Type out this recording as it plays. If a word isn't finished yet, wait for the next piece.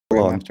Full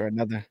program on. after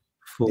another.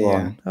 Full Yeah.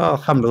 on. Oh,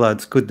 alhamdulillah,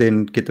 it's good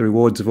then, get the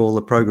rewards of all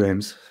the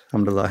programs.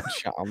 Alhamdulillah.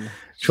 Inshallah.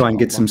 Try and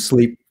get some Inshallah.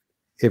 sleep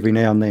every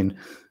now and then.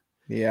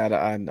 Yeah,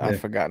 I've Yeah.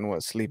 forgotten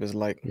what sleep is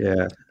like.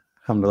 Yeah.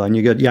 Alhamdulillah. And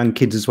you got young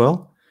kids as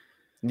well?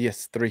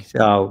 Yes, 3.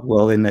 Oh,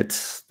 well, then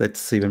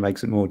that's even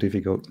makes it more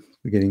difficult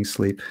for getting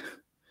sleep.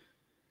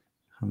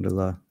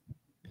 Alhamdulillah.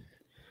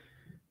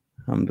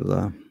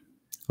 Alhamdulillah.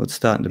 Well, it's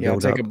starting to Yeah, I'll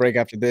build take up. a break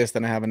after this.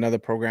 Then I have another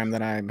program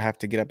that I have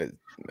to get up at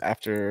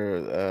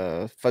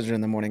after Fajr in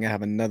the morning. I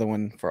have another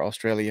one for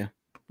Australia.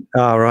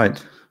 Oh,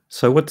 right.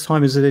 So what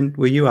time is it in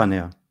where you are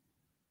now?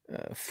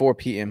 4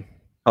 p.m.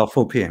 Oh,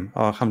 4 p.m.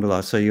 Oh,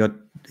 alhamdulillah. So you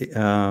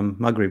got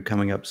Maghrib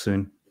coming up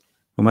soon.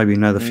 Or maybe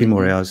another few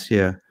more hours.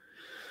 Yeah.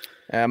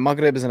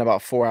 Maghrib is in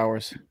about 4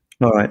 hours.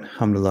 All right.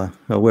 Alhamdulillah.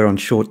 Well, we're on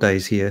short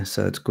days here,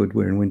 so it's good.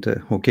 We're in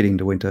winter or getting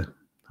to winter.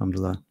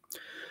 Alhamdulillah.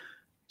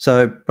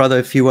 So, brother,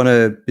 if you want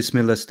to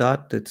Bismillah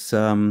start, it's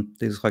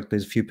there's a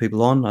few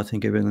people on. I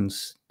think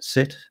everything's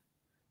set.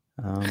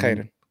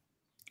 Khairan.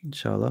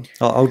 Inshallah.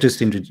 I'll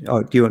just introduce.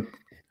 Oh, do you want?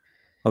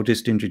 I'll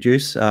just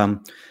introduce. Assalamu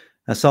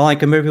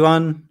alaikum,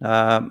 everyone.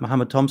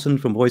 Mohammad Thompson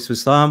from Voice of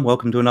Islam.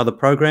 Welcome to another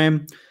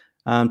program.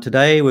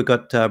 Today we've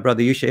got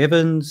Brother Yusha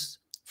Evans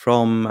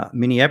from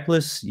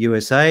Minneapolis,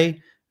 USA,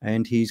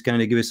 and he's going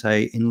to give us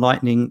a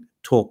enlightening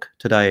talk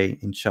today,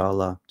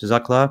 inshallah.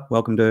 Jazakallah.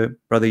 Welcome to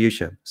Brother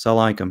Yusha.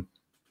 Assalamu alaikum.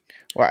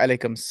 Wa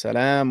alaikum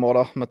salam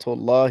wa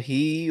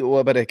rahmatullahi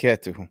wa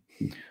barakatuh.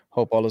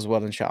 Hope all is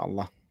well,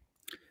 inshallah.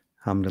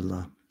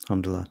 Alhamdulillah.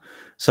 Alhamdulillah.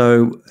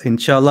 So,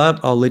 inshallah,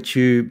 I'll let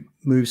you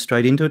move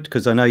straight into it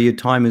because I know your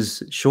time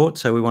is short.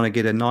 So, we want to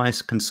get a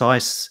nice,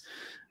 concise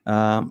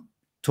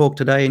talk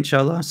today,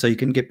 inshallah, so you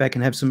can get back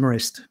and have some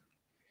rest.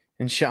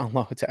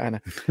 Inshallah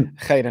ta'ala.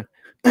 Khairan.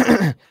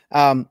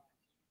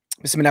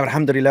 Bismillah,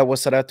 alhamdulillah, wa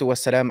salatu wa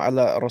salam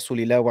ala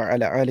rasulillah wa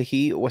ala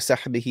alihi wa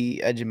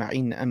sahbihi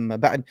ajma'in amma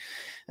ba'd.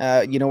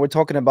 We're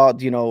talking about,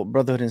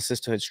 brotherhood and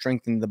sisterhood,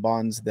 strengthening the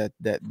bonds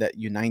that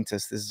unite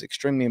us. This is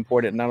extremely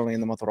important, not only in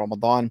the month of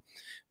Ramadan,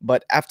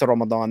 but after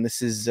Ramadan.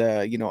 This is,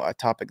 a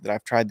topic that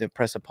I've tried to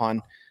press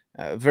upon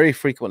very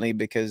frequently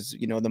because,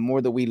 the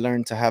more that we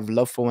learn to have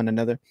love for one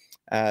another,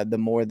 the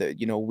more that,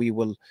 we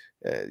will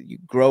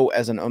grow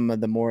as an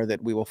ummah, the more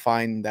that we will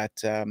find that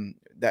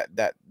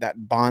that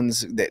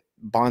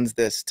bonds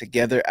this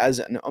together as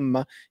an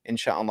ummah,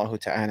 insha'Allah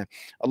ta'ala.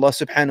 Allah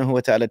subhanahu wa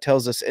ta'ala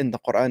tells us in the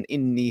Quran,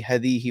 inni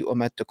hadihi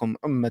ummatukum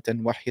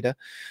ummatan wahida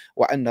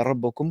wa anna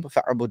rabbukum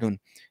fa'abudun,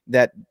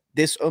 that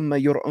this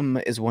ummah, your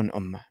ummah, is one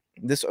ummah.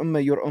 This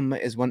ummah, your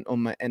ummah, is one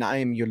ummah, and I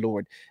am your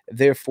Lord.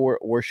 Therefore,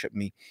 worship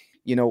me.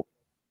 The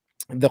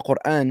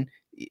Quran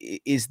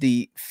is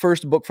the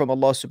first book from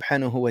Allah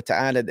subhanahu wa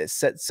ta'ala that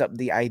sets up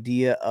the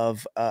idea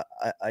of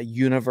a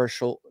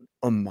universal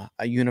ummah,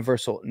 a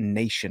universal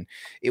nation.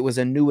 It was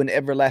a new and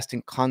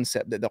everlasting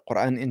concept that the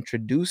Quran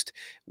introduced,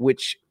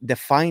 which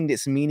defined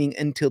its meaning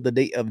until the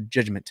day of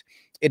judgment.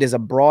 It is a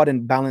broad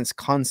and balanced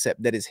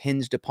concept that is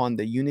hinged upon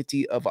the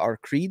unity of our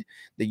creed,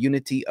 the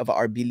unity of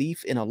our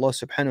belief in Allah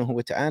subhanahu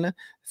wa ta'ala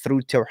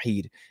through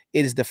Tawheed.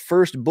 It is the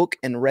first book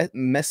and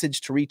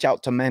message to reach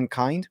out to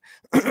mankind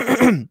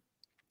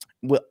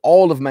with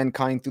all of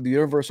mankind through the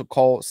universal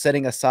call,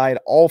 setting aside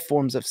all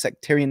forms of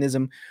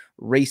sectarianism,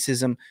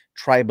 racism,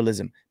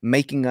 tribalism,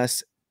 making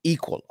us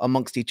equal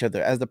amongst each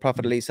other. As the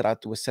Prophet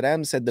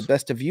ﷺ said, the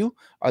best of you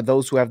are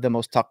those who have the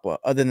most taqwa.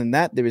 Other than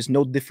that, there is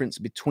no difference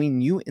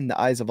between you in the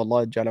eyes of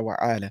Allah Jalla wa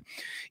Ala.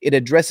 It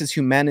addresses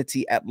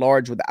humanity at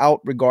large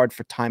without regard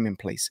for time and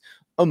place.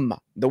 Ummah.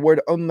 The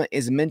word ummah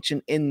is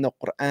mentioned in the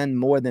Quran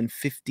more than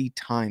 50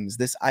 times.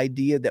 This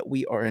idea that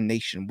we are a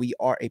nation, we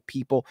are a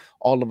people,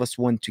 all of us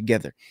one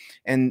together.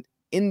 And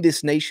in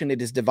this nation,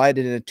 it is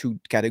divided into 2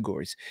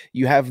 categories.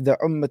 You have the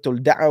ummatul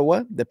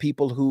da'wah, the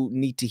people who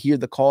need to hear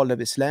the call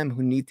of Islam,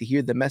 who need to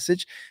hear the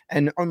message,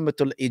 and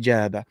ummatul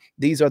ijaba.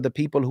 These are the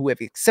people who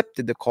have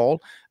accepted the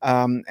call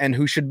and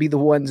who should be the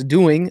ones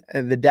doing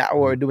the da'wah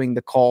or doing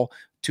the call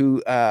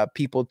to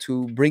people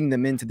to bring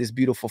them into this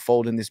beautiful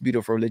fold and this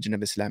beautiful religion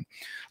of Islam.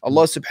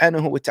 Allah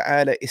subhanahu wa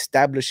ta'ala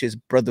establishes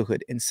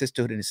brotherhood and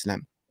sisterhood in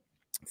Islam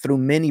through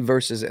many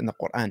verses in the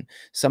Quran.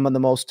 Some of the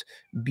most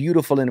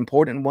beautiful and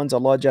important ones,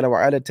 Allah Jalla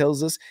wa Ala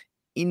tells us,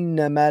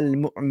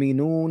 إِنَّمَا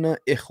الْمُؤْمِنُونَ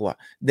إِخْوَةٌ,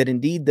 that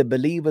indeed the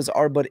believers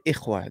are but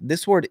ikhwa.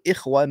 This word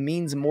ikhwa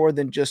means more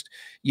than just,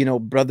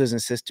 brothers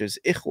and sisters.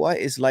 Ikhwa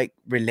is like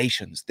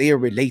relations. They are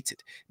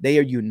related. They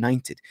are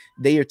united.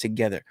 They are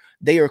together.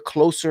 They are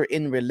closer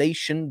in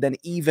relation than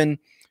even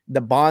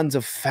the bonds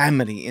of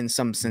family in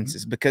some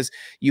senses, because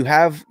you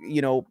have,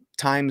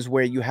 times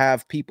where you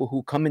have people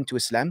who come into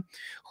Islam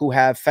who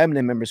have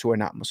family members who are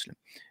not Muslim.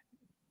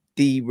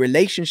 The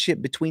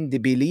relationship between the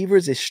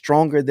believers is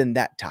stronger than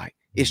that tie.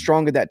 Is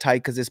stronger that tie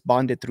because it's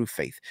bonded through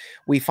faith.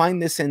 We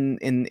find this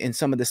in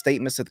some of the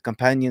statements of the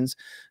companions,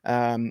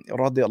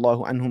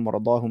 radiyallahu anhum wa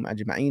radahum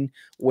ajma'in,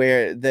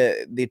 where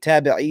the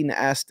tabi'een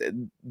asked,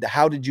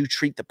 how did you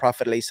treat the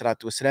Prophet alayhi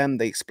salatu wasalam?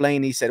 They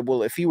explained, he said,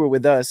 well, if he were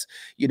with us,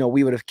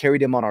 we would have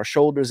carried him on our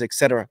shoulders,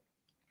 etc.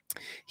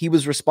 He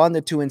was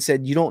responded to and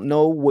said, "You don't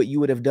know what you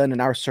would have done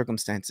in our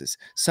circumstances.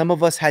 Some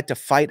of us had to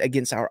fight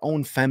against our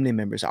own family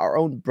members, our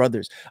own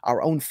brothers,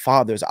 our own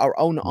fathers, our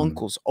own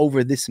uncles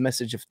over this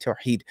message of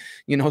Tawheed."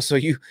 So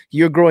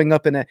you're growing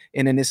up in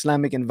an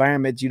Islamic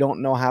environment. You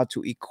don't know how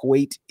to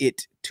equate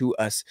it to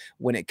us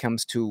when it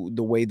comes to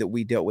the way that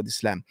we dealt with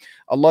Islam.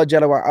 Allah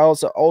Jalla wa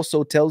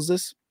also tells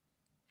us,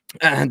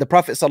 and the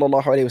Prophet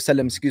sallallahu alaihi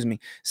wasallam, excuse me,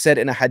 said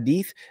in a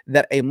hadith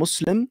that a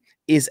Muslim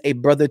is a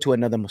brother to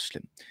another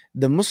Muslim.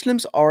 The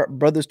Muslims are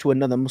brothers to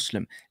another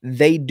Muslim.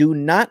 They do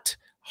not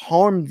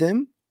harm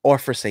them or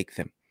forsake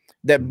them.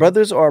 That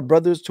brothers are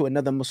brothers to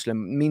another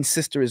Muslim means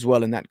sister as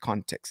well in that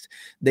context.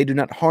 They do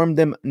not harm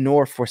them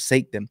nor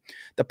forsake them.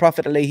 The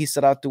Prophet alayhi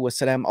salatu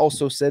wasalam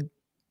also said,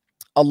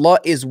 Allah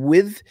is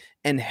with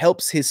and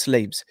helps his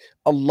slaves.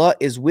 Allah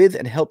is with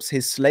and helps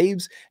his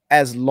slaves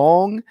as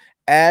long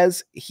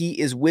as he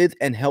is with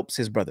and helps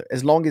his brother.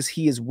 As long as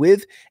he is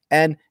with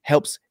and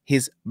helps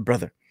his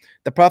brother.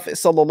 The Prophet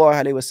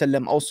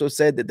ﷺ also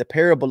said that the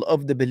parable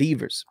of the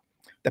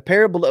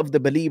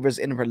believers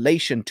in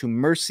relation to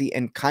mercy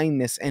and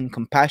kindness and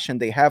compassion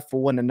they have for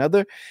one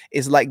another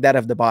is like that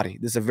of the body.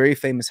 This is a very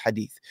famous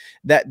hadith,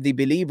 that the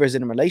believers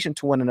in relation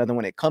to one another,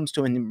 when it comes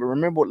to, and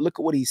remember, look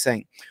at what he's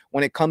saying,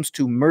 when it comes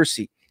to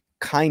mercy,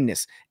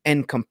 kindness,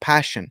 and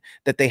compassion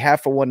that they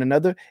have for one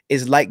another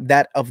is like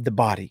that of the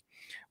body.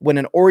 When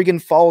an organ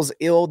falls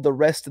ill, the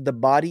rest of the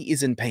body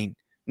is in pain.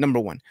 Number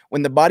one,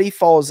 when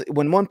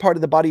one part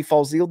of the body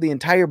falls ill, the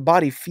entire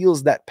body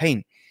feels that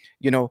pain.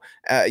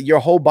 Your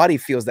whole body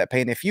feels that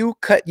pain. If you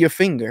cut your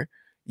finger,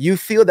 you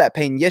feel that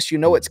pain. Yes, you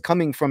know it's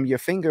coming from your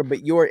finger,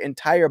 but your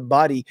entire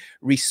body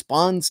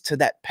responds to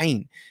that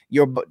pain.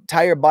 Your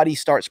entire body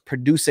starts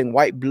producing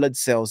white blood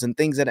cells and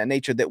things of that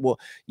nature that will,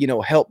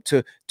 help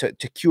to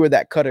cure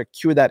that cut or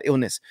cure that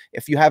illness.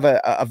 If you have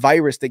a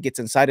virus that gets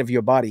inside of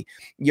your body,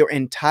 your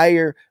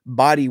entire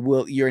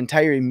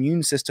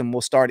immune system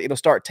will start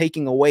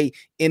taking away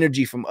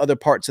energy from other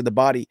parts of the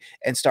body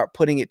and start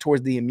putting it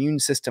towards the immune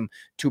system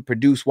to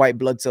produce white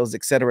blood cells,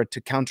 etc.,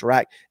 to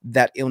counteract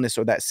that illness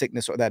or that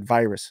sickness or that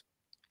virus.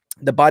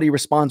 The body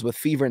responds with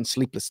fever and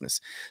sleeplessness.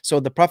 So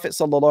the Prophet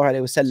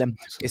ﷺ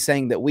is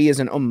saying that we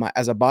as an ummah,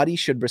 as a body,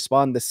 should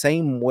respond the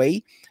same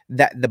way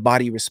that the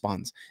body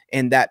responds,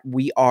 and that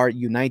we are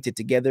united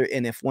together.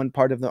 And if one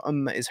part of the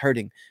ummah is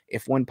hurting,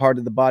 if one part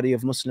of the body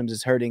of Muslims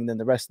is hurting, then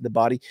the rest of the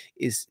body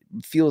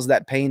feels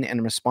that pain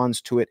and responds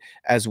to it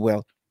as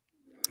well.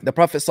 The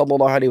Prophet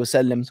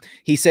ﷺ,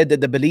 he said that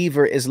the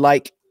believer is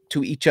like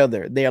to each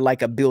other. They are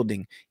like a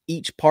building,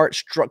 each part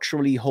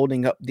structurally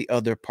holding up the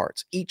other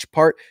parts, each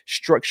part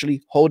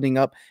structurally holding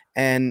up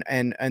and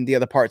the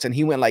other parts. And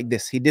he went like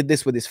this. He did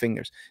this with his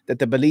fingers, that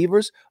the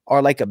believers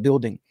are like a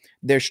building.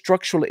 Their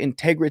structural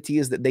integrity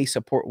is that they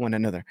support one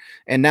another.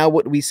 And now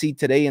what we see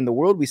today in the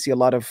world, we see a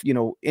lot of,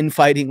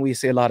 infighting. We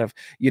see a lot of,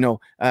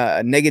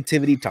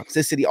 negativity,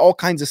 toxicity, all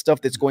kinds of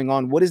stuff that's going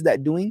on. What is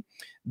that doing?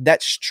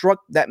 That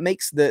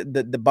makes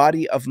the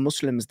body of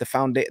Muslims,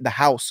 the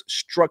house,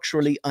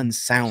 structurally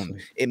unsound.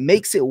 It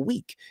makes it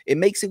weak.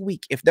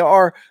 If there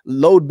are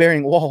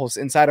load-bearing walls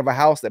inside of a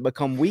house that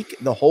become weak,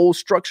 the whole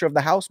structure of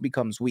the house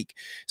becomes weak.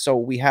 So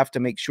we have to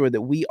make sure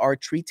that we are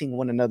treating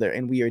one another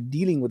and we are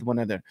dealing with one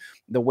another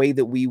the way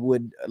that we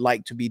would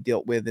like to be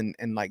dealt with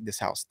in like this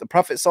house. The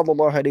Prophet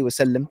sallallahu alaihi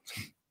wasallam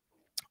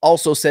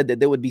also said that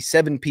there would be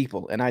 7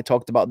 people, and I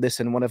talked about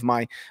this in one of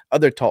my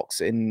other talks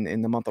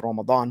in the month of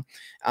Ramadan,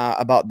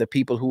 about the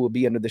people who will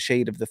be under the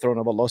shade of the throne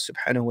of Allah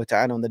subhanahu wa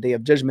ta'ala on the day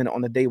of judgment,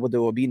 on the day where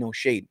there will be no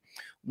shade.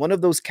 One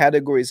of those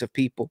categories of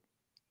people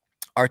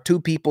are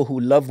 2 people who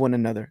love one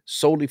another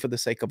solely for the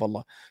sake of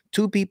Allah.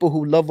 2 people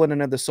who love one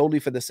another solely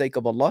for the sake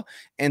of Allah,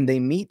 and they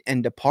meet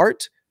and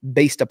depart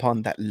based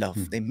upon that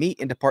love. They meet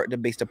and depart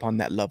based upon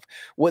that love.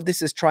 What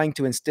this is trying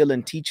to instill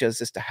and teach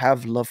us is to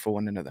have love for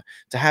one another,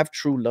 to have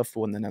true love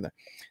for one another.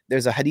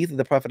 There's a hadith of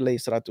the Prophet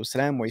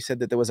ﷺ where he said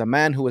that there was a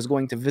man who was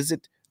going to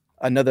visit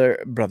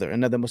another brother,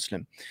 another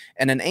Muslim,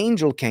 and an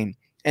angel came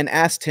and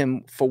asked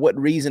him for what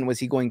reason was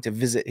he going to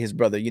visit his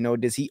brother.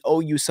 Does he owe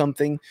you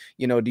something?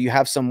 Do you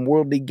have some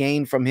worldly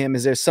gain from him?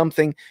 Is there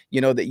something,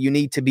 that you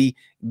need to be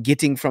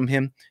getting from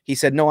him? He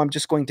said, no, I'm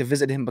just going to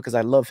visit him because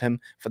I love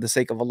him for the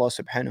sake of Allah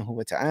subhanahu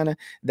wa ta'ala.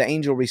 The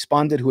angel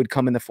responded, who had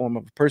come in the form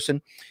of a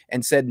person,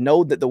 and said,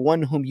 know that the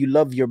one whom you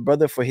love your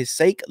brother for his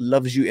sake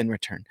loves you in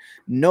return.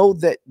 Know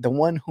that the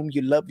one whom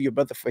you love your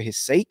brother for his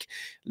sake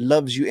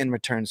loves you in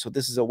return. So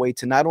this is a way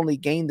to not only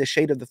gain the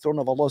shade of the throne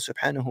of Allah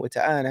subhanahu wa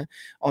ta'ala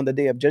on the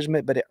day of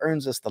judgment, but it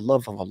earns us the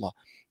love of Allah.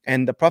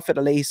 And the Prophet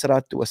alayhi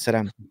salatu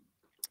wasalam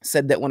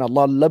said that when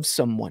Allah loves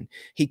someone,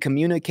 he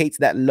communicates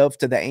that love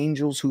to the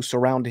angels who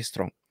surround his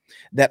throne.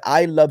 That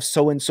I love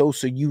so and so,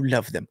 so you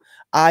love them.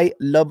 I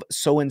love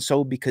so and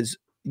so because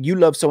you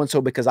love so and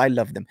so because I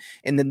love them.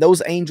 And then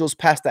those angels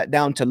pass that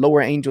down to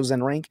lower angels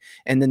in rank,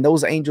 and then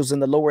those angels in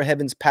the lower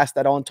heavens pass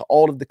that on to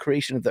all of the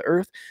creation of the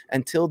earth,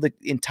 until the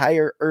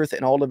entire earth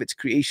and all of its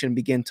creation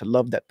begin to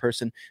love that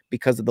person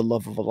because of the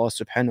love of Allah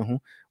subhanahu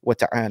wa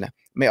ta'ala.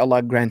 May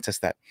Allah grant us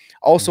that.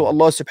 Also,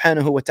 Allah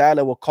subhanahu wa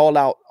ta'ala will call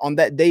out on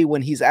that day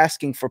when he's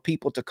asking for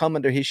people to come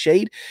under his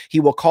shade. He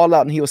will call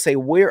out and he will say,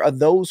 where are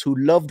those who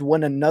loved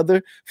one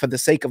another for the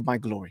sake of my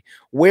glory?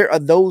 Where are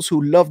those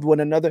who loved one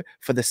another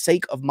for the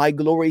sake of my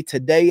glory?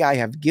 Today I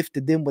have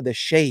gifted them with a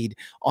shade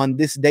on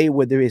this day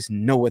where there is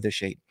no other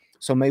shade.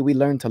 So may we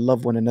learn to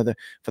love one another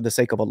for the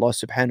sake of Allah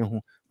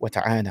subhanahu wa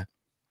ta'ala.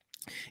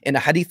 In a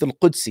hadith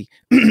al-Qudsi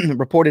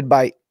reported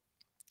by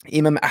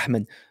Imam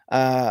Ahmad,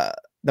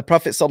 the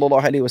Prophet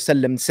sallallahu alaihi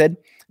wasallam said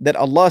that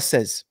Allah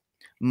says,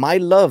 my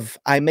love,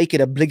 I make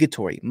it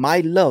obligatory.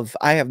 My love,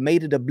 I have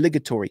made it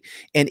obligatory,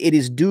 and it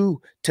is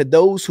due to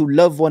those who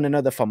love one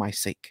another for my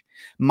sake.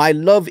 My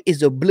love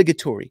is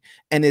obligatory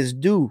and is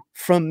due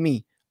from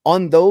me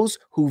on those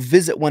who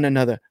visit one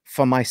another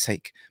for my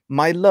sake.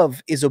 My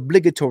love is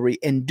obligatory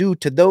and due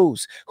to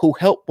those who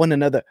help one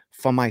another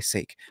for my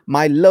sake.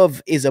 My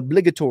love is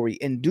obligatory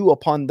and due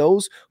upon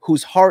those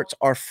whose hearts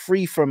are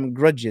free from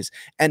grudges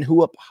and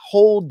who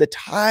uphold the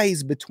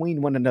ties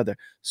between one another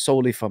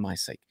solely for my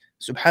sake.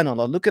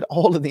 Subhanallah, look at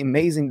all of the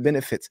amazing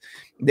benefits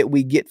that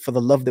we get for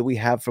the love that we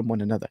have from one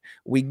another.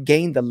 We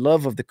gain the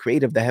love of the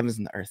creator of the heavens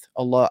and the earth,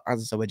 Allah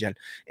Azza wa Jal.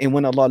 And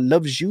when Allah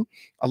loves you,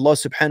 Allah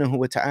subhanahu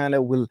wa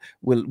ta'ala will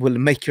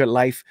make your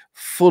life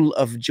full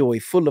of joy,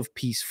 full of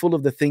peace, full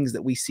of the things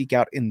that we seek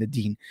out in the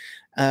deen.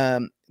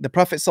 The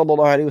Prophet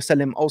sallallahu alaihi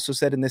wasallam also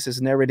said, and this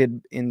is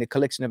narrated in the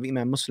collection of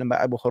Imam Muslim by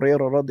Abu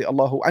Hurairah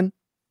radiallahu anhu,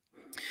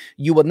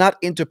 you will not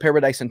enter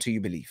paradise until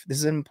you believe. This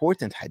is an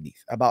important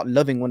hadith about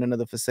loving one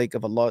another for the sake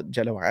of Allah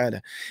Jalla wa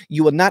Ala.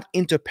 You will not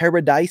enter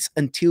paradise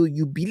until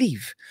you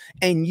believe,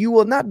 and you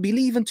will not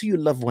believe until you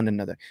love one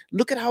another.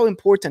 Look at how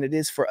important it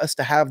is for us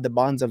to have the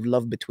bonds of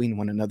love between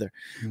one another.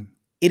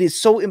 It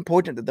is so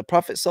important that the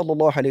Prophet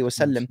sallallahu alaihi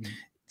wasallam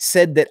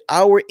said that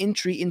our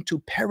entry into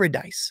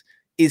paradise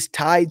is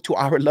tied to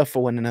our love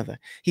for one another.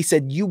 He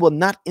said, you will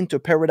not enter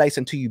paradise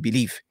until you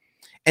believe.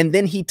 And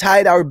then he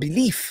tied our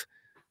belief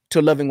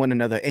to loving one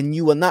another, and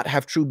you will not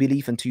have true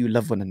belief until you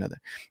love one another.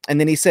 And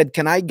then he said,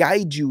 can I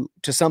guide you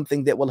to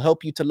something that will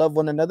help you to love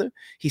one another?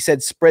 He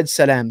said, spread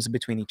salams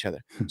between each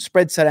other.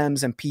 Spread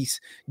salams and peace,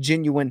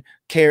 genuine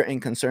care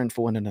and concern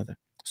for one another.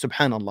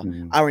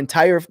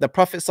 Subhanallah. The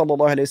Prophet sallallahu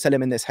alaihi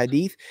wasallam in this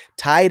hadith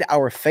tied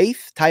our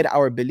faith, tied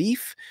our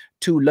belief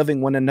to loving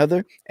one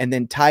another, and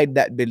then tied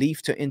that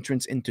belief to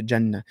entrance into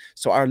Jannah.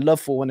 So our love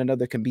for one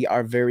another can be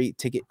our very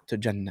ticket to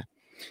Jannah.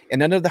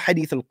 In another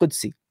hadith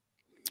al-Qudsi,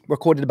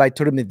 recorded by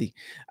Tirmidhi,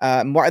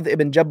 Mu'adh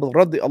ibn Jabal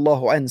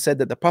radiallahu anhu said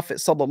that the Prophet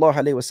sallallahu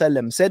alaihi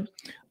wasallam said,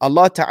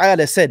 Allah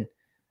Ta'ala said,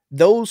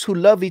 those who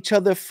love each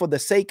other for the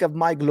sake of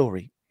my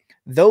glory,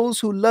 those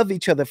who love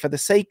each other for the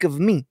sake of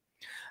me,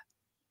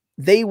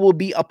 they will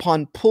be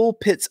upon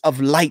pulpits of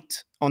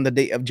light on the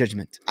day of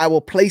judgment. I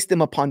will place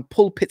them upon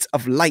pulpits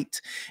of light,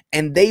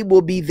 and they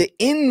will be the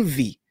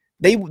envy.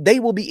 They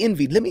will be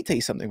envied. Let me tell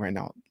you something right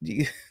now.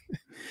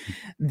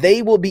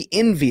 They will be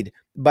envied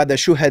by the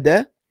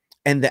shuhada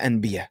and the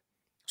anbiya.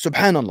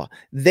 Subhanallah.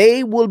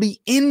 They will be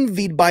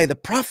envied by the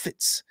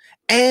prophets,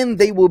 and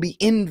they will be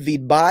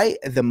envied by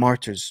the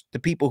martyrs, the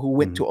people who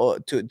went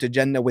to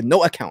Jannah with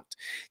no account.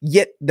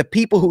 Yet the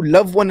people who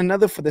love one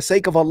another for the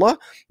sake of Allah,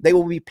 they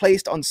will be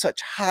placed on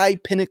such high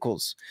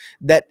pinnacles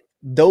that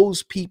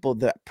those people,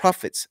 the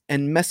prophets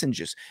and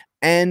messengers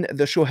and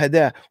the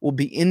shuhada, will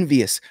be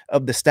envious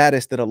of the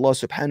status that Allah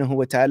subhanahu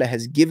wa ta'ala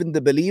has given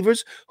the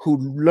believers who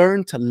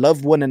learn to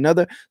love one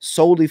another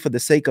solely for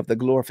the sake of the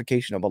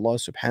glorification of Allah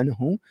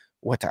subhanahu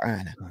wa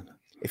ta'ala.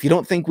 If you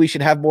don't think we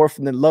should have more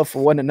from the love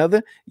for one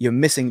another, you're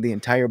missing the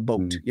entire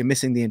boat. You're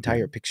missing the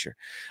entire picture.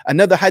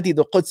 Another hadith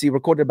al-Qudsi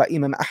recorded by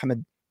Imam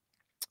Ahmad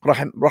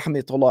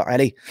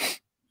rahmatullah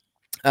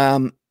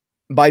alayh,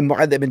 by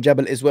Mu'adh ibn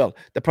Jabal as well.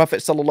 The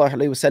Prophet sallallahu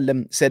alaihi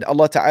wasallam said,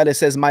 Allah Ta'ala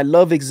says, my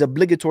love is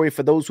obligatory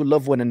for those who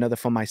love one another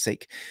for my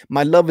sake.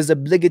 My love is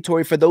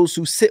obligatory for those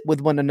who sit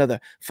with one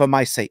another for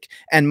my sake.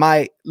 And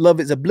my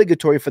love is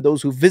obligatory for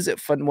those who visit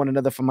one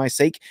another for my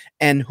sake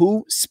and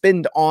who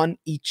spend on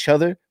each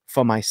other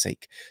for my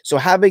sake. So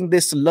having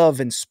this love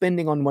and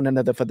spending on one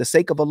another for the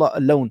sake of Allah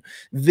alone,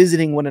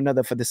 visiting one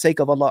another for the sake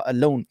of Allah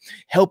alone,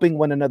 helping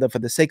one another for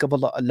the sake of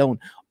Allah alone,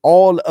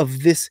 all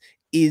of this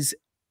is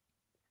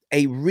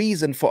a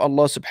reason for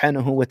Allah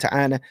subhanahu wa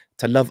ta'ala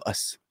to love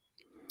us.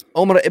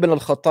 Umar ibn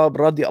al-Khattab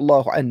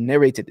radiallahu anhu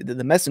narrated that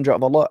the Messenger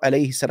of Allah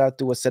alayhi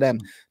salatu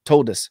wasalam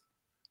told us,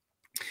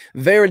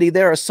 verily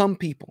there are some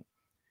people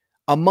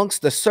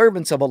amongst the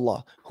servants of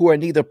Allah who are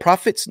neither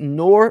prophets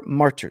nor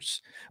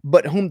martyrs,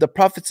 but whom the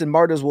prophets and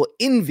martyrs will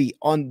envy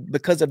on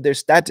because of their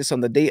status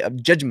on the day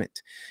of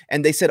judgment.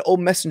 And they said, O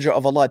Messenger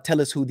of Allah,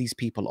 tell us who these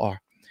people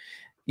are.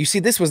 You see,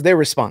 this was their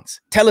response.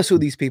 Tell us who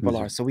these people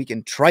are so we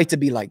can try to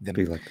be like them.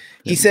 Be like,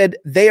 He said,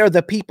 they are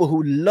the people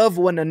who love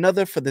one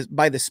another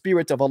by the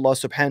Spirit of Allah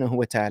subhanahu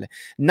wa ta'ala.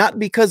 Not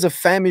because of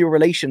family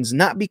relations,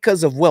 not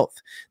because of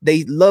wealth.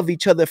 They love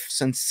each other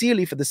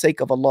sincerely for the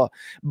sake of Allah.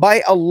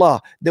 By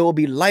Allah, there will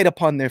be light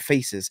upon their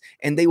faces,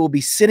 and they will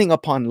be sitting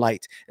upon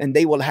light, and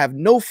they will have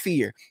no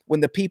fear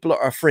when the people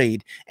are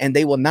afraid, and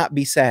they will not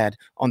be sad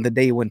on the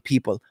day when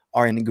people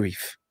are in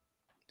grief.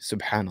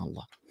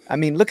 Subhanallah. I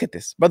mean, look at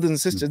this, brothers and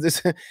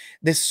sisters.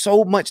 There's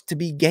so much to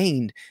be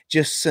gained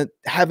just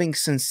having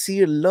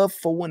sincere love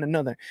for one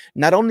another.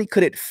 Not only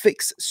could it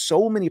fix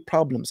so many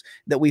problems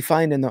that we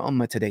find in the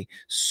Ummah today,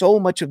 so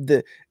much of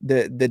the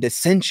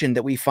dissension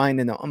that we find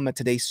in the Ummah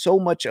today, so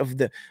much of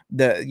the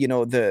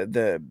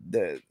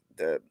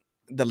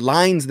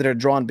lines that are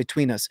drawn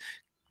between us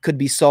could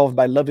be solved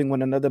by loving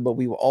one another, but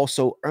we will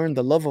also earn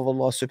the love of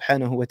Allah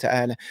subhanahu wa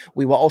ta'ala.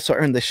 We will also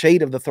earn the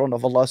shade of the throne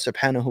of Allah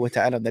subhanahu wa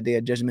ta'ala on the day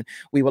of judgment.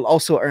 We will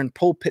also earn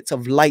pulpits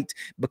of light,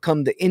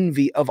 become the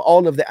envy of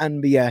all of the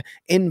anbiya,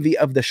 envy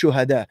of the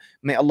shuhada.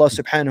 May Allah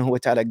subhanahu wa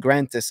ta'ala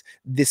grant us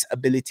this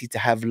ability to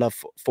have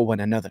love for one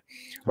another.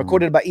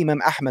 Recorded by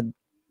Imam Ahmad,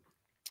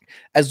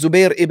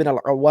 Az-Zubair ibn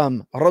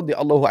al-Awwam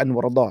radiallahu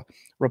anhu wardah,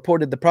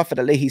 reported the Prophet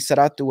alayhi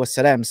salatu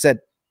wasalam said,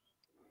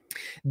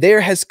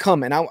 there has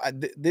come, and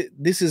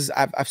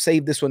I've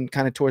saved this one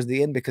kind of towards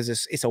the end because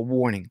it's a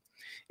warning.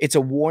 It's a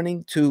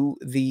warning to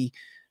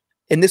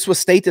and this was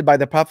stated by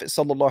the Prophet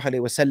sallallahu alaihi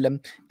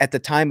wasallam at the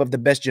time of the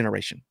best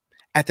generation.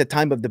 At the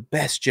time of the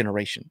best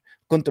generation.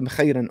 Kuntum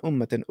khayran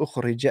ummatan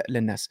ukhrijat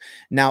linnas.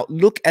 Now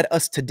look at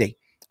us today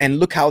and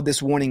look how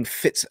this warning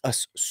fits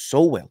us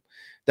so well.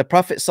 The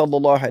Prophet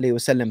sallallahu alaihi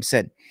wasallam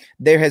said,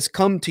 there has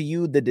come to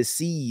you the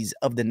disease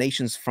of the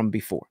nations from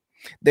before.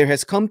 There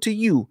has come to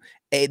you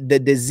the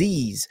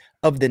disease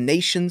of the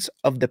nations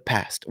of the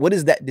past. What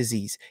is that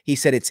disease? He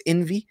said it's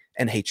envy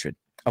and hatred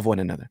of one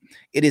another.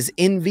 It is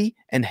envy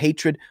and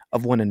hatred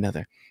of one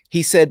another.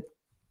 He said,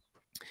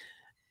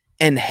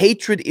 and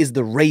hatred is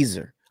the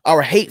razor.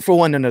 Our hate for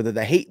one another,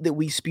 the hate that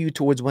we spew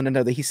towards one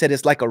another. He said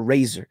it's like a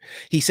razor.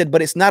 He said,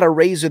 but it's not a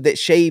razor that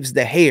shaves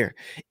the hair.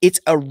 It's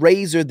a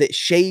razor that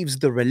shaves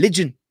the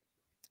religion.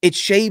 It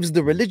shaves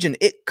the religion.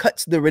 It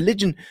cuts the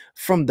religion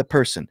from the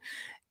person.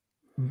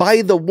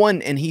 By the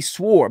one, and he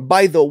swore,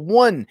 by the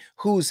one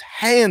whose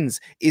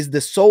hands is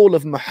the soul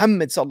of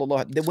Muhammad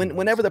sallallahu alaihi wasallam.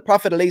 Whenever the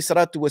Prophet alayhi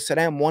salatu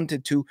wasalam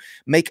wanted to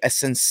make a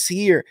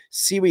sincere,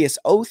 serious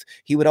oath,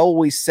 he would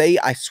always say,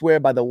 I swear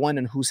by the one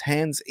in whose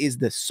hands is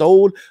the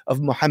soul of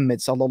Muhammad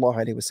sallallahu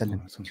alaihi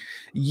wasallam.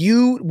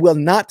 You will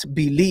not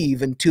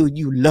believe until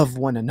you love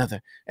one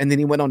another. And then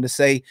he went on to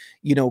say,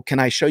 can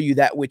I show you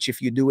that which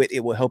if you do it,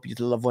 it will help you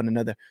to love one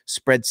another,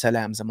 spread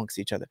salams amongst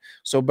each other.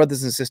 So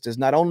brothers and sisters,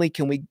 not only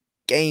can we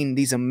gain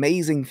these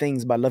amazing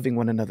things by loving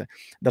one another,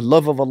 the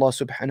love of Allah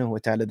subhanahu wa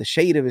ta'ala, the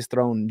shade of his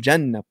throne,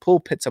 Jannah,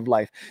 pulpits of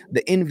life,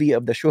 the envy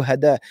of the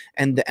shuhada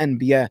and the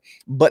anbiya,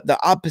 but the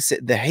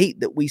opposite, the hate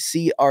that we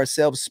see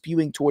ourselves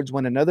spewing towards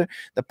one another.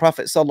 The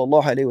Prophet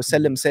sallallahu alaihi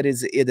wasallam said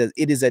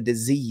it is a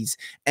disease,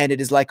 and it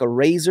is like a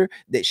razor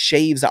that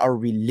shaves our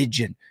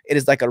religion. It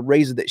is like a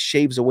razor that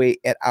shaves away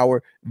at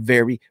our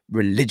very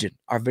religion,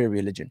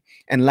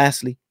 And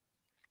lastly,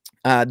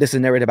 this is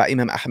narrated by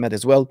Imam Ahmad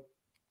as well,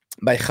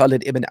 by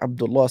Khalid ibn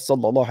Abdullah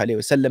sallallahu alayhi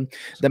wasallam.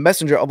 The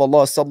Messenger of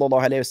Allah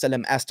sallallahu alayhi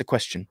wasallam asked a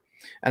question,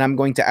 and I'm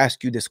going to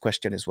ask you this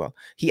question as well.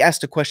 He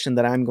asked a question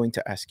that I'm going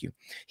to ask you.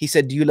 He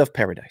said, do you love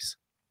paradise?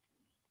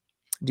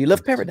 Do you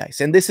love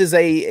paradise? And this is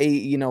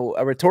a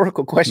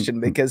rhetorical question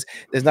because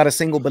there's not a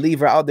single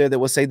believer out there that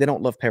will say they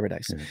don't love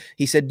paradise.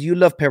 He said, do you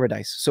love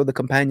paradise? So the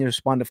companion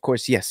responded, of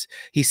course, yes.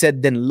 He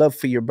said, then love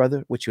for your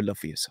brother what you love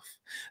for yourself.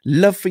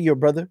 Love for your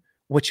brother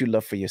what you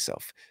love for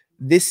yourself.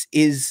 This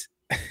is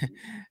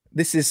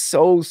this is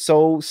so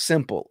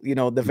simple,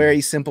 the very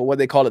simple, what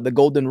they call it, the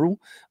golden rule.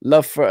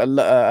 Love for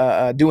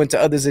do unto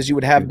others as you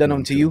would have done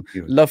unto you.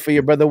 Love for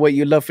your brother what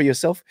you love for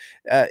yourself.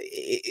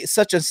 It's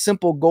such a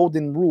simple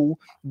golden rule,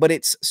 but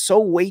it's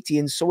so weighty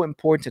and so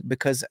important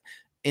because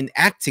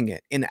enacting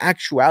it in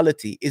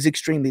actuality is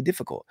extremely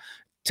difficult.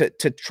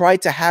 To try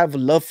to have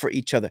love for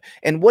each other.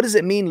 And what does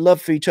it mean,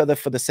 love for each other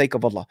for the sake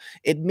of Allah?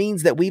 It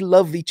means that we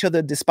love each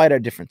other despite our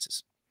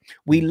differences.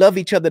 We love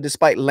each other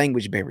despite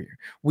language barrier.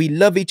 We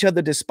love each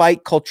other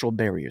despite cultural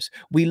barriers.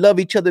 We love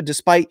each other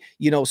despite,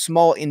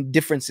 small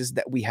indifferences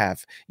that we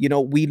have.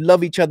 We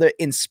love each other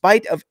in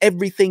spite of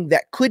everything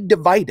that could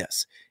divide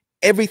us.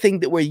 Everything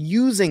that we're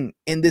using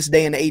in this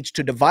day and age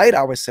to divide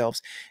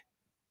ourselves.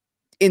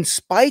 In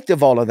spite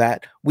of all of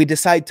that, we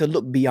decide to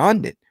look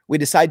beyond it. We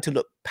decide to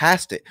look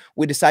past it.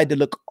 We decide to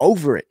look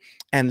over it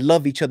and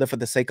love each other for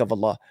the sake of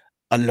Allah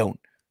alone.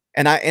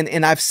 And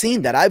I've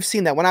seen that. I've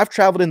seen that when I've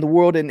traveled in the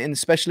world, and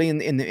especially in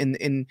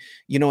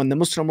the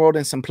Muslim world,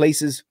 in some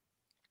places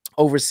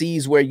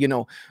overseas where, you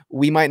know,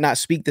 we might not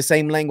speak the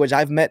same language.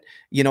 I've met,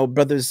 you know,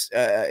 brothers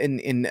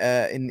in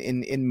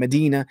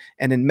Medina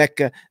and in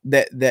Mecca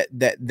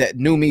that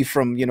knew me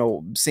from, you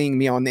know, seeing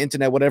me on the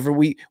internet, whatever.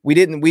 We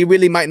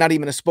really might not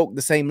even have spoke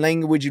the same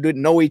language. You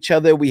didn't know each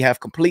other. We have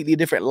completely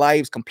different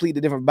lives,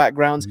 completely different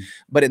backgrounds.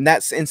 But in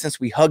that instance,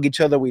 we hug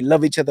each other, we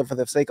love each other for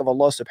the sake of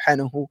Allah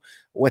subhanahu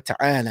wa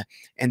ta'ala.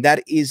 And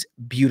that is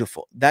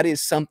beautiful. That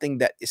is something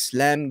that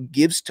Islam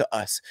gives to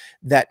us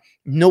that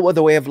no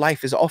other way of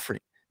life is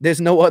offering.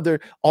 There's no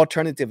other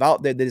alternative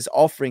out there that is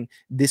offering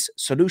this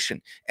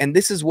solution. And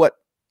this is what,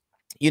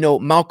 you know,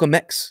 Malcolm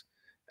X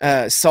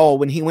saw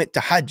when he went to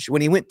Hajj.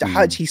 When he went to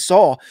Hajj, he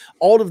saw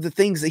all of the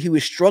things that he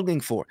was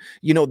struggling for,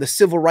 you know, the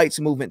civil rights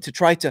movement, to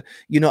try to,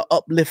 you know,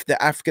 uplift the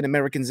African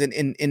Americans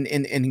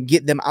and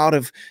get them out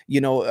of,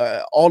 you know,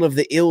 all of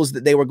the ills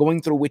that they were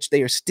going through, which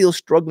they are still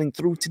struggling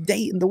through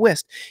today in the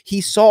West. He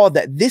saw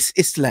that this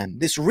Islam,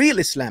 this real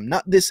Islam,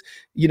 not this,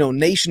 you know,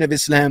 Nation of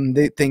Islam,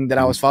 the thing that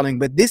I was following,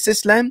 but this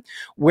Islam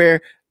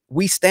where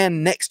we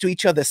stand next to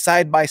each other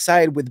side by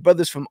side with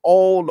brothers from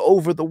all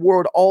over the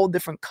world, all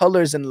different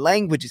colors and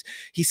languages.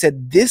 He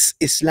said, this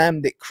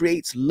Islam that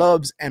creates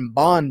loves and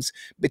bonds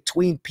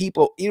between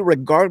people,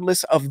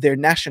 irregardless of their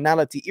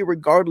nationality,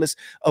 irregardless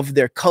of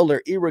their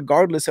color,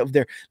 irregardless of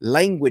their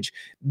language,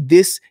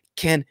 this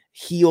can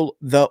heal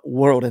the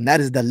world. And that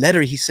is the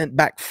letter he sent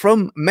back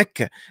from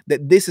Mecca,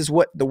 that this is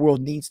what the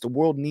world needs. The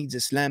world needs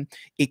Islam.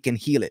 It can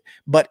heal it.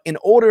 But in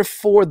order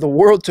for the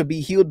world to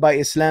be healed by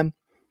Islam,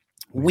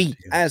 we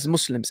as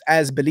Muslims,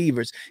 as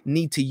believers,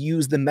 need to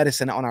use the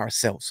medicine on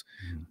ourselves.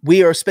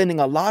 We are spending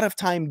a lot of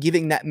time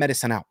giving that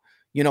medicine out,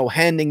 you know,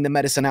 handing the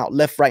medicine out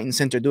left, right, and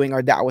center, doing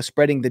our da'wah,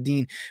 spreading the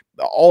deen,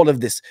 all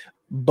of this.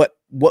 But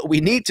what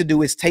we need to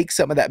do is take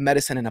some of that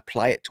medicine and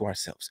apply it to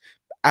ourselves.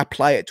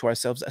 Apply it to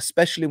ourselves,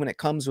 especially when it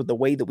comes with the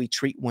way that we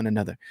treat one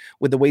another,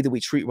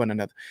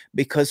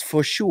 because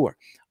for sure,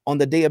 on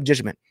the day of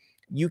judgment,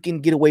 you can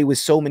get away with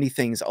so many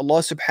things. Allah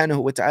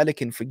subhanahu wa ta'ala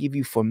can forgive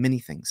you for many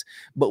things,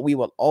 but we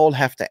will all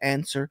have to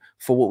answer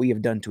for what we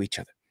have done to each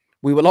other.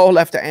 We will all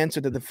have to answer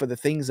for the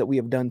things that we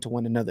have done to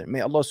one another.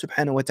 May Allah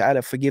subhanahu wa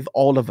ta'ala forgive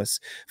all of us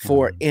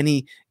for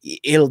any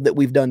ill that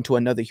we've done to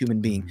another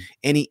human being,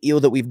 any ill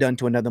that we've done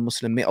to another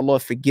Muslim. May Allah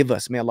forgive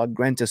us. May Allah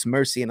grant us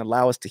mercy and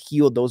allow us to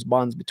heal those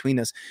bonds between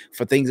us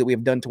for things that we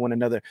have done to one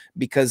another,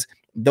 because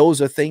those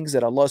are things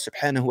that Allah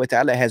subhanahu wa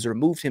ta'ala has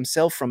removed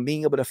himself from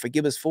being able to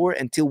forgive us for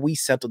until we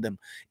settle them,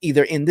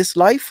 either in this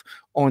life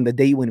or on the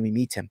day when we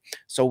meet him.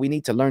 So we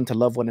need to learn to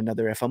love one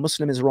another. If a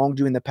Muslim is wronged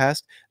you in the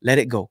past, let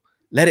it go.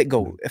 Let it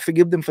go.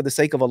 Forgive them for the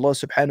sake of Allah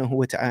subhanahu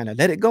wa ta'ala.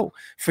 Let it go.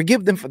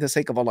 Forgive them for the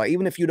sake of Allah.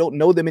 Even if you don't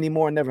know them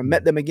anymore and never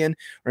met them again,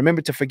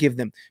 remember to forgive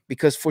them.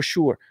 Because for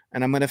sure,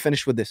 and I'm going to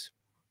finish with this,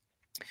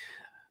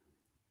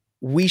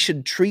 we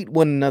should treat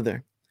one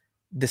another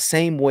the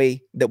same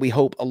way that we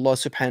hope Allah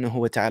subhanahu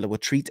wa ta'ala will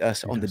treat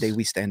us on the day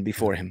we stand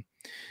before him.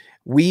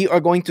 We are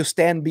going to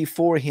stand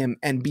before him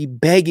and be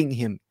begging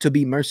him to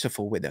be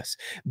merciful with us,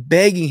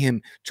 begging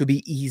him to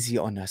be easy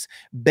on us,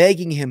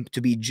 begging him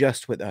to be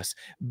just with us,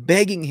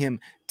 begging him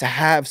to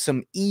have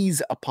some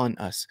ease upon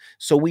us.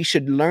 So we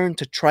should learn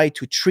to try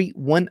to treat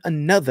one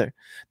another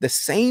the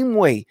same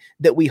way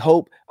that we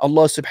hope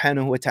Allah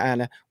subhanahu wa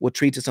ta'ala will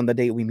treat us on the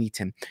day we meet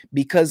him.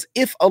 Because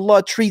if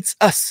Allah treats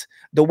us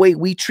the way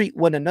we treat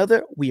one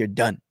another, we are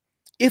done.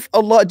 If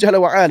Allah Jalla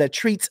wa Ala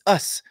treats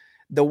us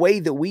the way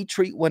that we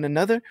treat one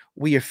another,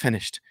 we are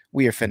finished.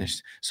 We are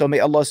finished. So may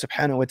Allah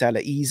subhanahu wa ta'ala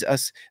ease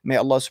us. May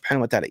Allah subhanahu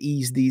wa ta'ala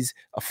ease these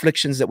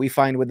afflictions that we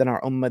find within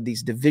our ummah,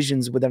 these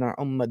divisions within our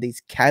ummah,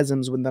 these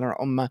chasms within our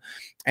ummah,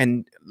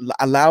 and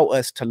allow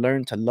us to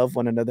learn to love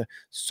one another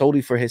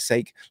solely for his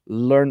sake,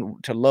 learn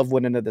to love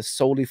one another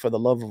solely for the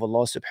love of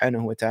Allah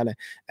subhanahu wa ta'ala.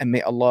 And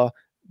may Allah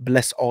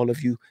bless all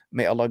of you.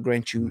 May Allah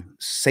grant you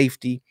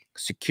safety,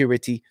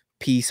 security,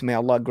 peace. May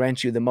Allah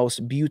grant you the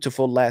most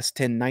beautiful last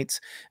 10 nights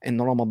in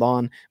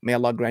Ramadan. May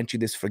Allah grant you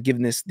this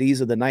forgiveness.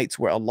 These are the nights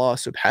where Allah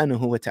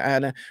subhanahu wa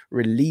ta'ala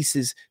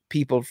releases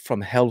people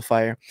from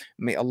hellfire.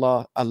 May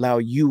Allah allow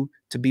you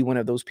to be one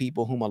of those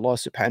people whom Allah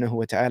subhanahu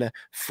wa ta'ala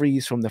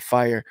frees from the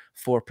fire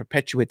for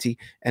perpetuity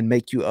and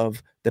make you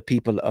of the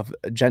people of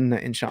Jannah,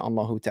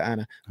 insha'Allah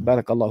ta'ala.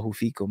 Barakallahu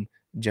feekum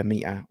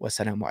jami'a.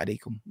 Wassalamu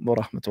alaikum wa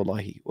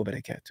rahmatullahi wa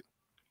barakatuh.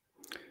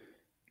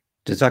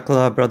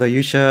 Jazakallah, Brother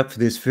Yusha, for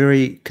this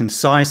very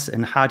concise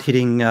and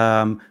hard-hitting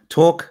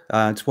talk.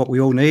 It's what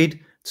we all need.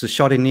 It's a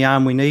shot in the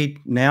arm we need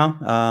now.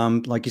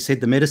 Like you said,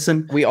 the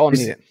medicine. We all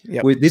need it.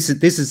 Yep. This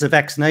is a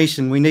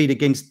vaccination we need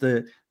against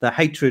the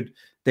hatred,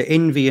 the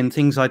envy, and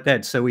things like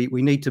that. So we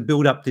need to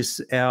build up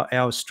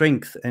our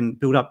strength and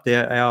build up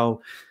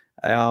our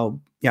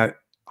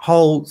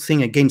whole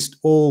thing against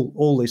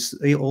all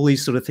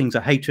these sort of things,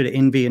 of hatred,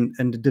 envy, and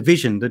the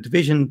division. The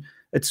division,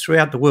 it's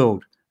throughout the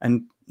world.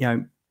 And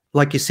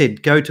like you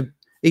said, go to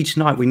each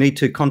night. We need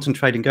to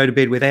concentrate and go to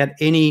bed without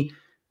any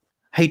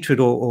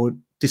hatred or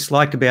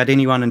dislike about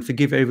anyone, and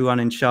forgive everyone,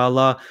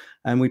 inshallah.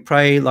 And we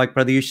pray, like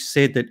Brother Yusha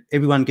said, that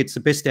everyone gets the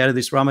best out of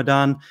this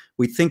Ramadan.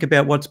 We think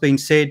about what's been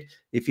said.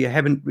 If you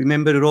haven't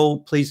remembered it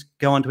all, please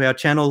go onto our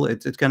channel.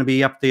 It's going to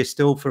be up there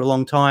still for a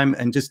long time,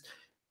 and just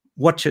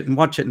watch it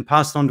and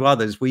pass it on to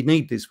others. We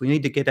need this. We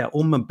need to get our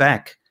Ummah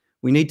back.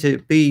 We need to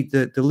be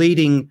the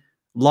leading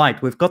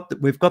light. We've got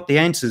the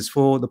answers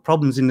for the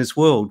problems in this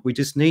world. We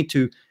just need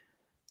to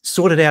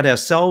sort it out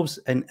ourselves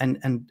and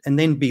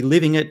then be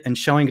living it and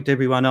showing it to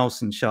everyone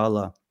else,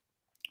 inshallah.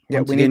 Yeah,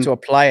 we need to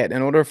apply it.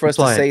 In order for us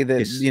to say that,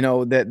 yes, you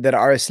know, that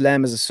our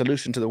Islam is a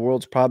solution to the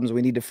world's problems,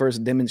 we need to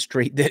first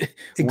demonstrate that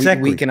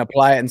we can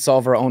apply it and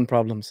solve our own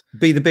problems.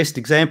 Be the best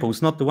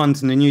examples, not the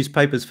ones in the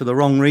newspapers for the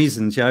wrong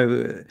reasons, you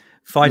know,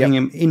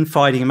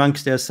 infighting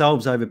amongst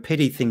ourselves over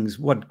petty things,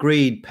 what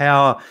greed,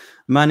 power,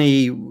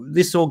 money,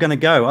 this is all going to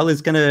go. This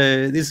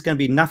is going to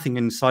be nothing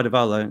inside of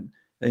Allah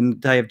in the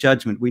Day of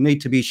Judgment. We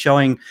need to be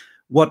showing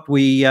what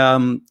we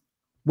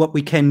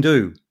can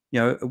do, you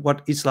know,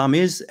 what Islam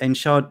is, and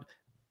show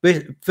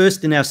it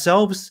first in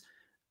ourselves,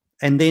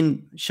 and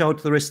then show it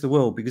to the rest of the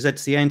world, because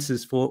that's the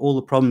answers for all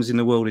the problems in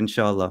the world,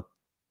 inshallah.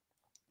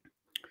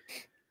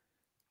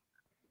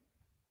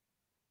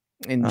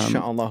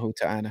 Inshallah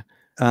ta'ala.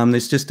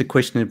 There's just a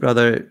question,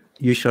 Brother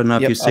Yusha, I don't know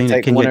if you've seen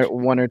it. Can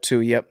one or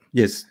two? Yep.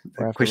 Yes.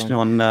 A question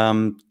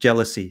on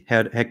jealousy.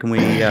 How can we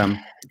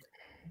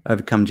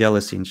overcome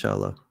jealousy,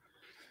 inshallah?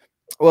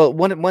 Well,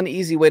 one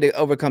easy way to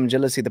overcome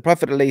jealousy, the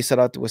Prophet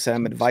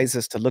ﷺ advised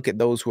us to look at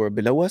those who are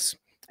below us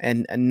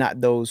and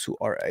not those who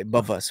are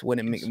above us, when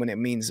it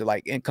means,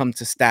 like, it comes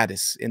to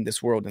status in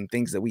this world and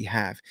things that we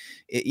have.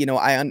 You know,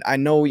 I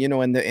know, you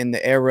know, in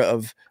the era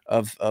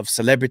of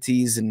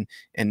celebrities and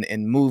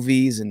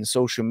movies and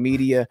social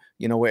media,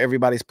 you know, where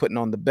everybody's putting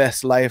on the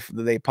best life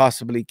that they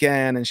possibly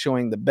can and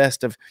showing the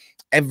best of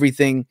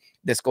everything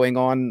that's going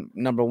on.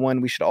 Number one,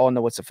 we should all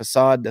know it's a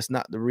facade. That's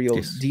not the real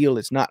deal.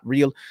 It's not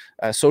real.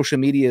 Social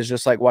media is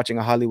just like watching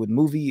a Hollywood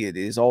movie. It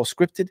is all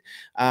scripted.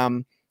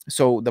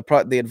 So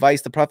the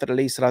advice the Prophet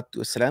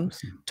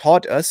ﷺ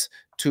taught us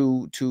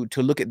to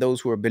look at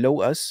those who are below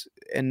us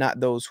and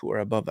not those who are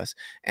above us.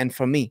 And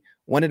for me,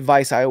 one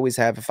advice I always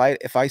have,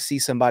 if I see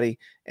somebody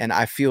and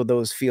I feel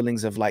those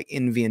feelings of like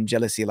envy and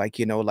jealousy, like,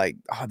 you know, like,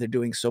 oh, they're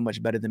doing so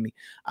much better than me,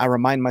 I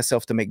remind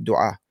myself to make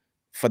dua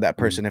for that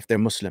person. If they're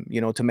Muslim, you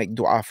know, to make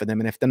dua for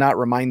them. And if they're not,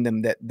 remind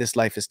them that this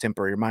life is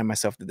temporary. Remind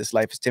myself that this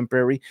life is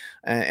temporary,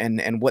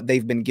 and what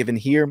they've been given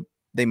here,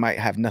 they might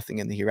have nothing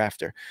in the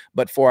hereafter.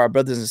 But for our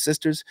brothers and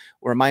sisters,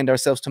 we remind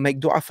ourselves to make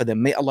dua for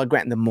them. May Allah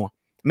grant them more.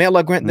 May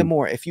Allah grant them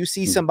more. If you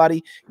see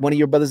somebody, one of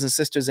your brothers and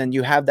sisters, and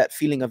you have that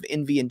feeling of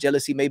envy and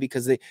jealousy, maybe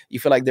because you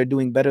feel like they're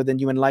doing better than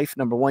you in life.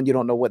 Number one, you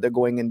don't know what they're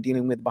going and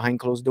dealing with behind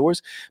closed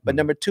doors. But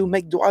number two,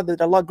 make dua that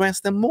Allah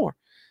grants them more.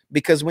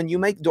 Because when you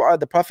make dua,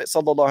 the Prophet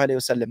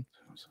ﷺ,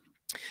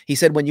 he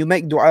said, when you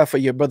make dua for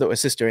your brother or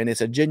sister, and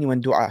it's a genuine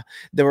dua,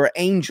 there are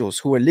angels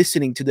who are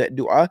listening to that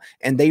dua,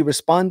 and they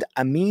respond,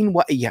 Ameen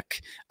wa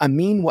iyak,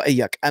 Ameen wa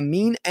iyak,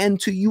 Ameen,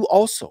 and to you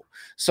also.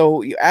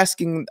 So you're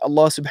asking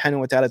Allah subhanahu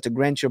wa ta'ala to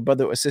grant your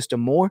brother or sister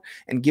more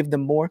and give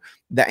them more.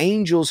 The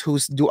angels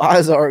whose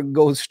du'as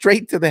go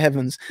straight to the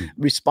heavens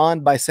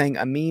respond by saying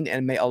Ameen,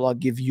 and may Allah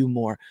give you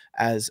more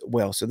as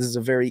well. So this is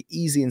a very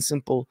easy and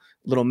simple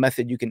little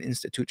method you can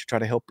institute to try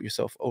to help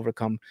yourself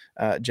overcome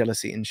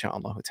jealousy,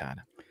 inshallah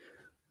ta'ala.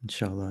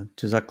 Inshallah.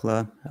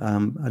 Jazakallah.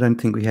 I don't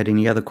think we had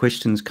any other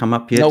questions come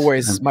up yet. No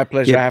worries. My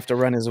pleasure. I have to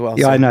run as well.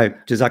 Yeah, so. I know.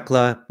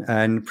 Jazakallah.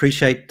 And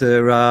appreciate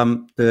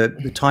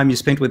the time you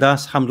spent with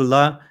us.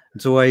 Alhamdulillah.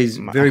 It's always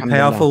very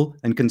powerful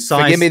and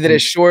concise. Forgive me that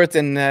it's short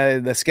and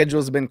the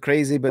schedule's been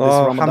crazy, but this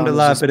Ramadan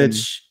has just been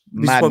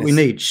this is what we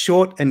need.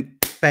 Short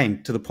and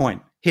bang, to the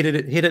point. Hit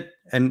it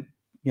and,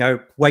 you know,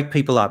 wake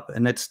people up.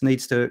 And that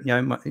needs to, you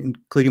know,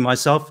 including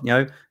myself, you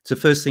know, it's the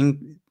first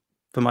thing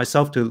for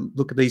myself to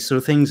look at these sort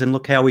of things and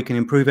look how we can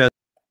improve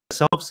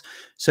ourselves,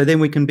 so then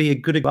we can be a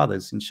good to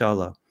others,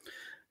 inshallah.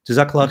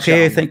 Jazakallah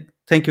khair.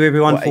 Thank you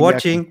everyone for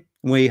watching.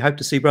 We hope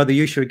to see Brother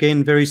Yusha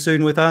again very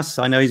soon with us.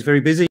 I know he's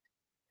very busy,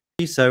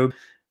 so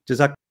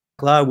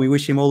Jazakallah, we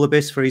wish him all the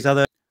best for his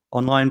other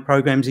online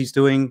programs he's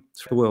doing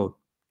through the world.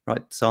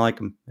 Right, assalamu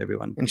alaikum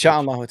everyone.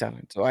 Inshallah ta'ala.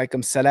 Wa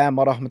alaikum salam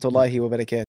wa rahmatullahi wa barakatuh.